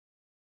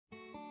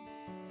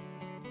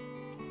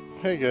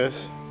Hey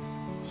guys,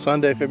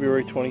 Sunday,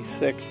 February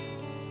 26th.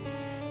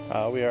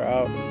 We are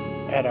out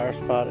at our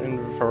spot in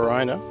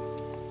Varina.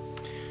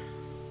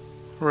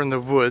 We're in the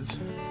woods.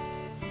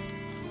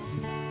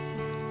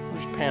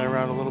 I'll just pan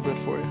around a little bit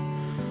for you.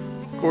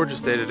 Gorgeous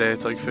day today.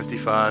 It's like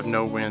 55,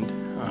 no wind.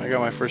 I got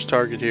my first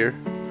target here.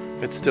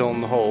 It's still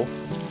in the hole.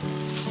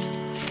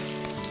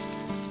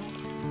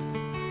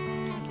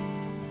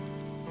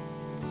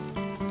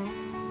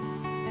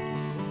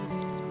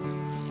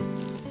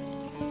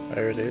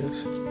 There it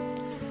is.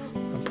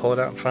 I'll pull it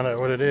out and find out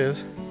what it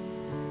is.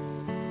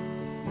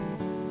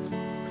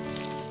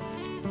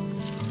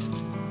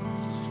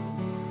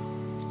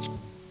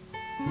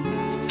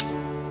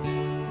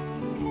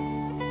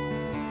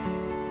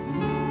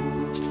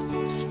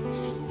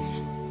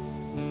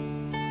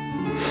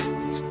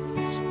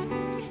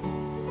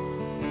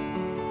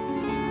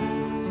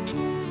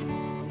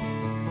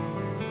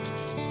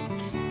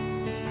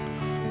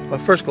 Well,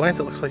 at first glance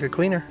it looks like a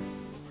cleaner.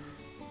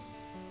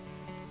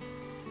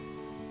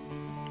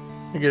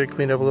 I'll get it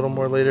cleaned up a little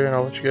more later and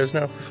I'll let you guys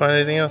know if we find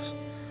anything else.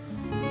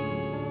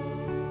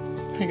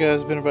 Hey guys,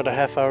 it's been about a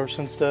half hour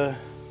since the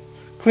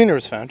cleaner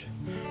was found.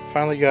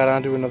 Finally got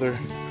onto another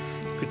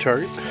good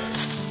target.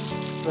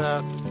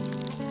 About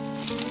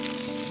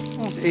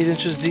 8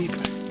 inches deep.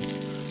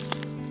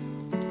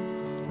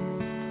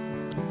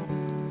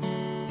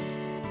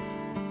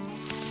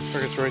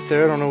 Target's right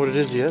there, I don't know what it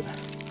is yet.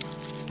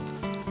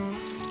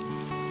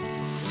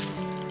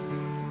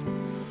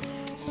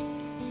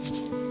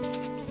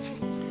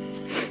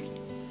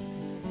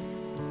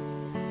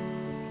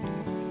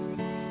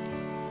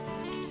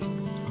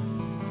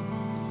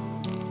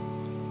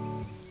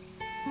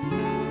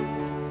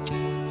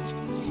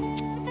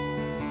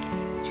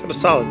 Got a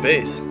solid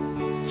base.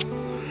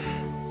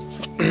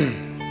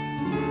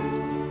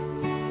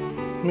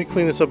 Let me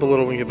clean this up a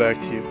little when we get back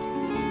to you.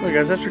 Look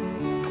guys, after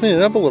cleaning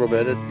it up a little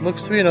bit, it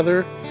looks to be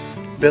another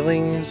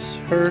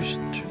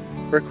Billingshurst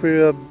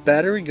Requiem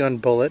battery gun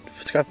bullet.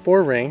 It's got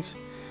 4 rings.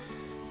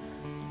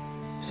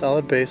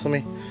 Solid base. Let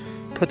me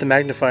put the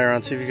magnifier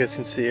on so you guys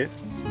can see it.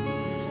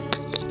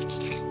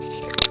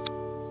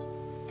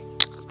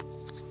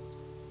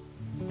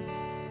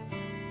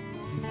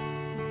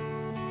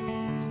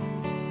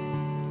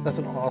 That's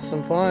an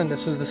awesome find.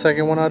 This is the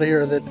second one out of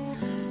here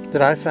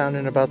that I found,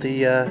 in about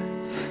the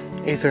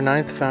 8th or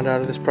 9th found out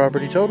of this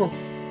property total.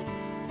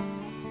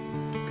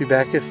 Be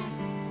back if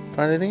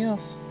find anything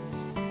else.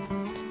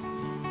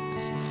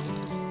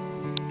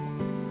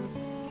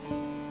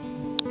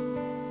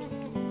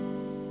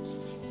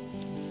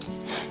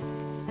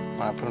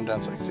 I'll put him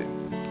down so I can see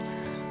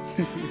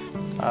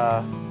him.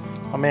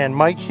 My man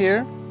Mike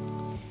here.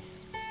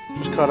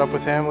 Just caught up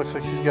with him. Looks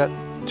like he's got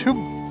 2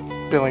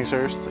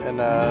 Billingshurst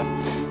and a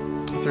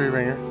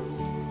 3-ringer.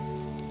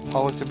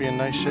 All look to be in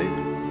nice shape.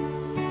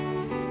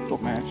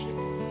 Both matched.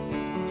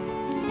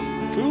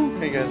 Cool.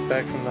 Hey guys,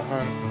 back from the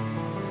hunt.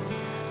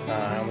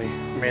 I only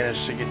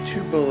managed to get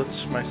 2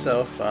 bullets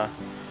myself. My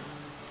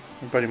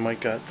buddy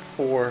Mike got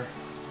 4.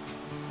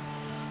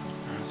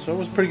 So it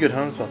was a pretty good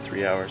hunt. It was about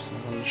 3 hours.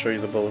 I wanted to show you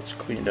the bullets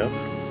cleaned up.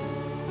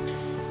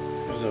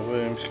 Here's a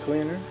Williams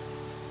cleaner.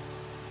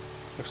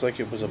 Looks like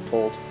it was a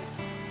pulled.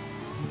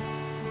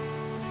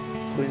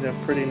 Cleaned up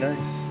pretty nice.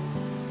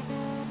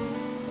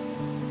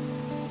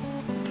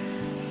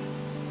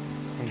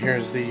 And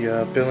here's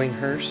the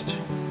Billingshurst.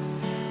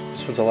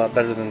 This one's a lot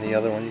better than the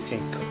other one. You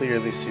can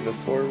clearly see the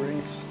 4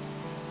 rings.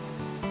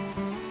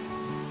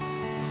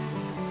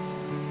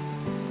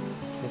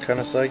 I'm kind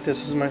of psyched.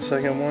 This is my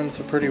second one. It's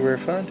a pretty rare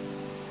find.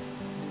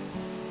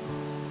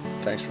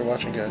 Thanks for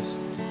watching, guys.